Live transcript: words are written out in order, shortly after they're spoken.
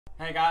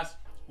Hey guys,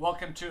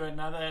 welcome to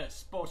another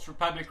Sports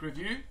Republic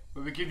review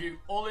where we give you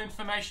all the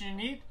information you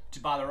need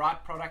to buy the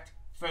right product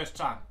first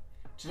time.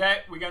 Today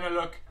we're going to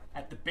look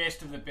at the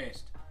best of the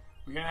best.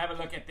 We're going to have a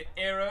look at the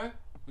Aero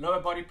lower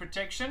body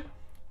protection and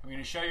we're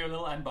going to show you a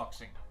little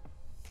unboxing.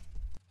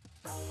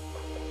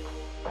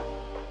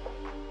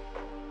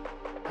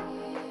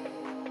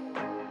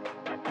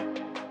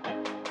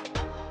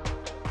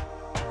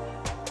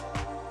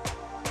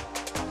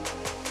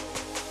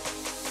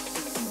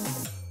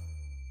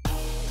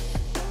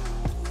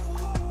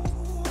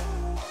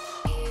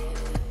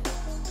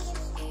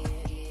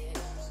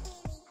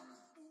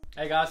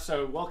 Hey guys,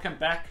 so welcome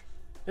back.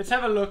 Let's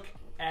have a look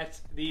at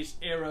these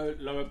Aero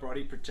lower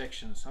body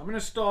protections. I'm going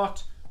to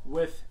start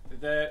with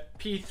the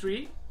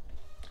P3.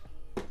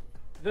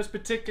 This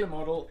particular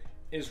model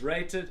is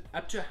rated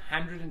up to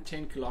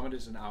 110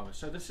 kilometers an hour.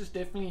 So this is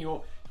definitely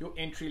your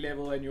entry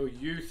level and your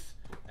youth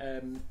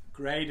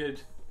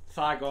graded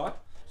thigh guard.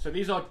 So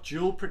these are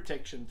dual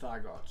protection thigh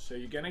guards. So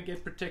you're going to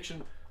get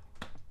protection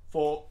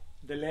for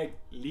the leg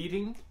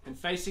leading and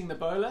facing the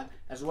bowler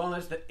as well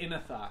as the inner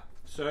thigh.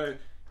 So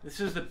this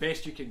is the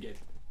best you can get.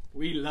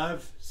 We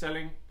love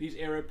selling these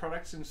Aero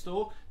products in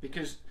store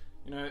because,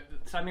 you know,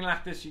 something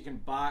like this you can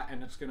buy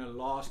and it's going to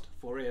last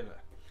forever.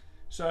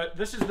 So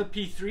this is the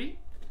P3.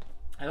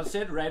 As I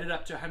said, rated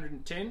up to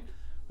 110.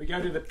 We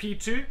go to the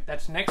P2.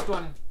 That's next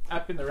one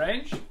up in the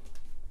range.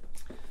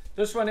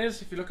 This one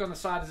is, if you look on the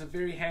side, is a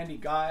very handy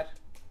guide.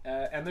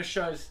 And this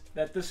shows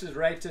that this is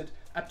rated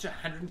up to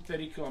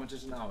 130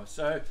 kilometers an hour.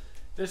 So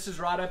this is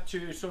right up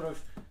to sort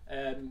of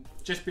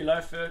just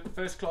below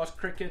first class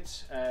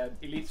cricket,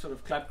 elite sort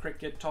of club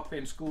cricket, top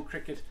end school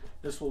cricket.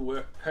 This will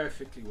work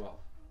perfectly well.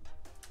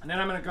 And then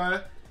I'm going to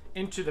go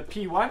into the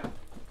P1.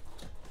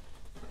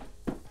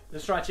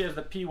 This right here is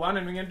the P1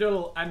 and we're going to do a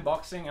little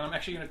unboxing and I'm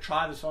actually going to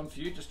try this on for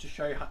you just to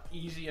show you how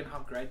easy and how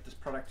great this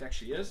product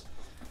actually is.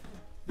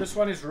 This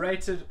one is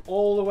rated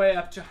all the way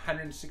up to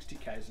 160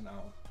 k's an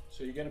hour.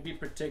 So you're going to be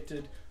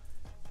protected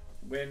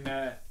when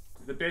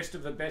the best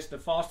of the best, the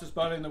fastest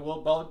bowler in the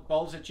world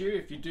bowls at you.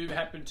 If you do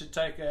happen to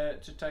take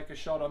a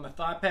shot on the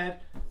thigh pad,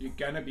 you're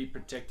going to be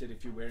protected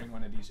if you're wearing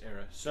one of these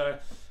Aero. So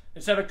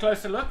let's have a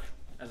closer look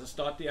as I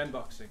start the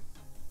unboxing.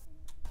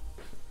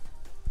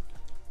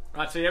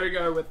 Right, so here we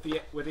go with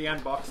the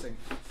unboxing.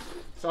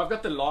 So I've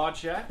got the large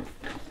here,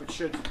 which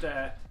should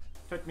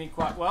fit me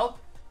quite well.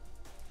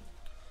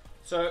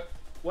 So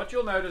what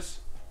you'll notice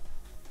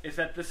is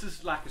that this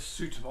is like a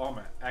suit of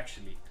armor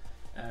actually.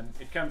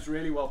 It comes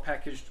really well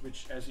packaged,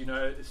 which, as you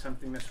know, is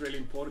something that's really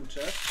important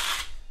to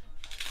us.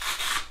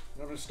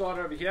 And I'm going to start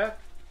over here.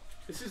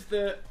 This is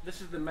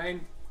the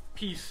main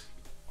piece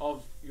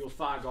of your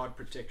thigh guard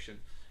protection.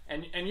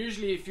 And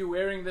usually, if you're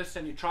wearing this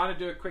and you're trying to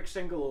do a quick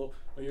single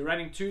or you're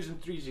running twos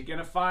and threes, you're going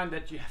to find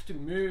that you have to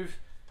move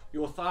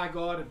your thigh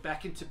guard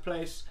back into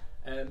place.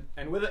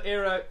 And with the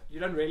Aero, you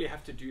don't really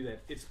have to do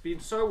that. It's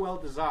been so well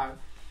designed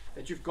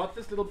that you've got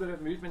this little bit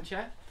of movement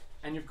here,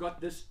 and you've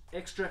got this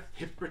extra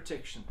hip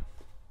protection.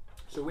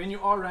 So when you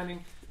are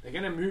running, they're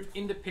going to move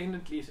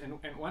independently, and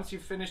once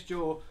you've finished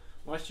your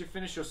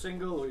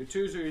single or your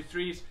twos or your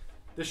threes,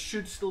 this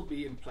should still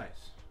be in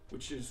place,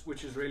 which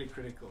is really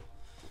critical.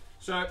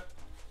 So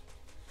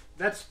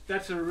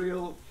that's a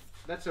real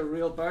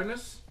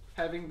bonus,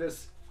 having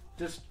this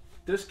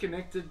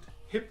disconnected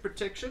hip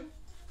protection,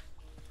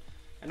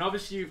 and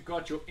obviously you've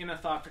got your inner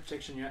thigh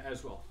protection here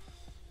as well.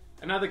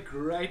 Another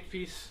great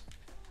piece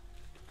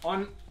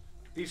on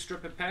these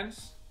stripper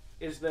pants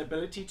is the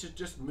ability to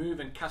just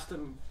move and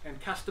custom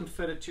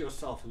fit it to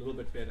yourself a little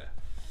bit better.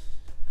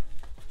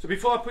 So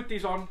before I put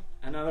these on,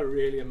 another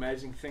really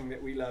amazing thing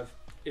that we love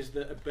is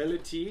the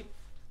ability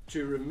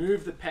to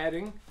remove the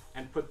padding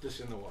and put this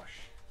in the wash.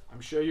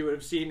 I'm sure you would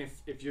have seen,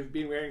 if you've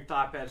been wearing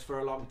thigh pads for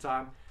a long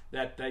time,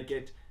 that they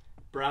get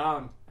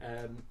brown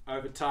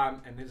over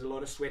time and there's a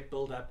lot of sweat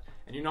buildup,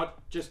 and you're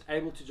not just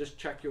able to just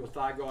chuck your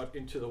thigh guard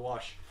into the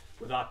wash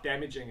without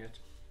damaging it.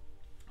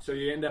 So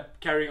you end up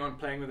carrying on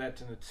playing with that,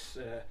 and it's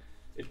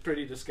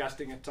pretty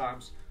disgusting at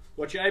times.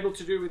 What you're able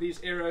to do with these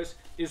Aeros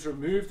is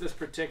remove this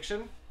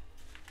protection,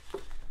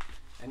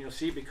 and you'll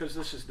see, because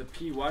this is the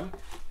P1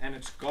 and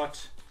it's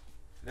got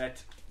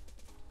that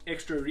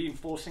extra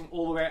reinforcing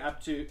all the way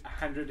up to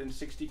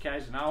 160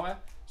 k's an hour.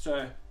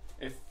 So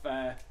if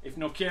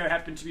Nokia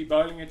happened to be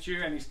bowling at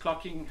you and he's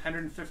clocking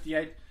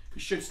 158,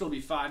 you should still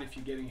be fine if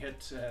you're getting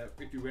hit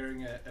if you're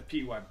wearing a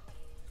P1.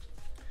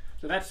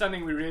 So that's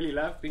something we really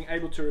love, being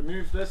able to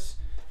remove this.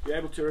 You're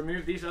able to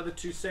remove these other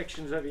two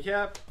sections over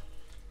here,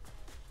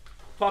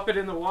 pop it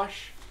in the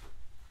wash,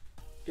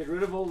 get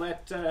rid of all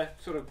that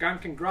sort of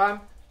gunk and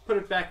grime, put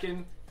it back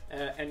in,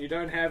 and you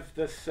don't have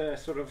this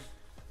sort of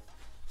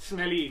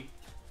smelly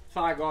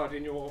thigh guard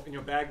in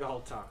your bag the whole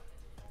time.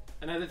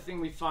 Another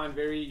thing we find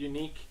very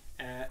unique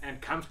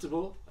and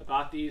comfortable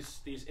about these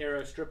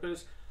Aero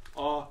strippers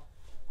are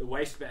the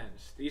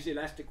waistbands. These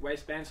elastic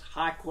waistbands,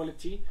 high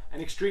quality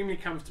and extremely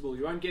comfortable.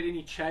 You won't get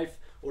any chafe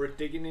or it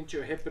digging into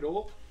your hip at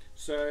all.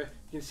 So you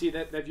can see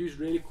that they've used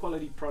really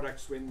quality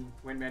products when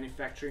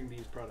manufacturing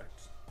these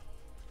products.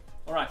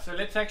 Alright, so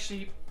let's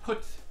actually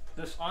put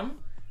this on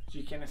so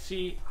you can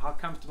see how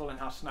comfortable and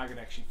how snug it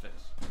actually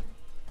fits.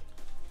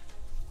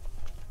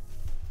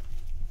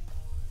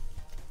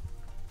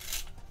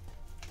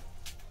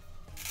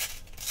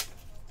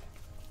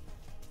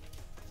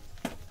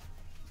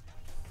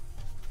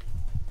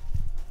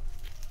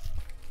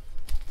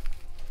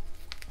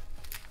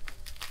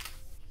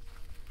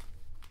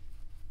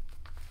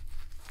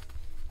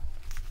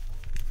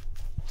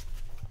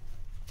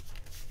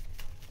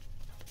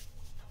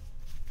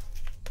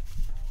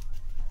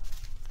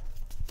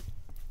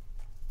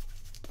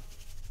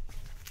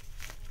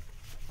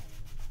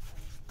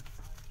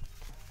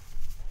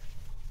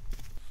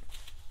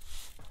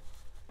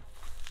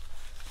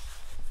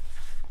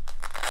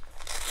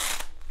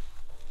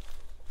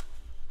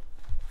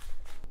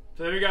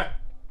 So there we go,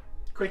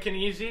 quick and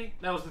easy.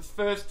 That was the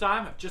first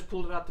time, I've just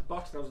pulled it out the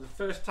box, that was the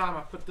first time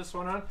I put this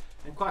one on,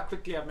 and quite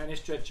quickly I've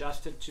managed to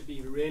adjust it to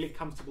be really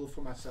comfortable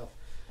for myself.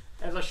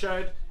 As I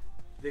showed,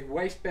 the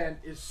waistband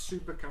is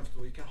super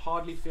comfortable, you can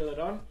hardly feel it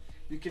on.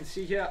 You can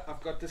see here,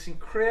 I've got this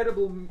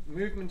incredible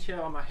movement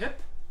here on my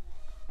hip.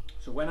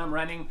 So when I'm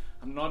running,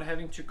 I'm not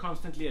having to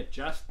constantly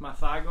adjust my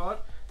thigh guard.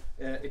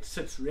 It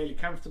sits really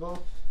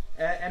comfortable.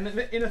 And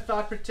the inner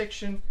thigh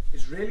protection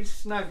is really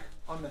snug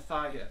on the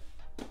thigh here.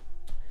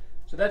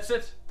 So that's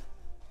it.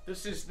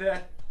 This is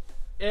the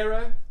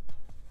Aero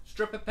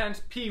Stripper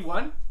Pants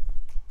P1.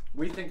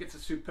 We think it's a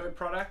superb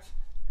product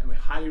and we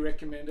highly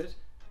recommend it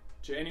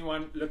to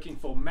anyone looking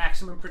for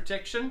maximum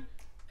protection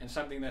and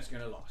something that's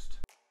going to last.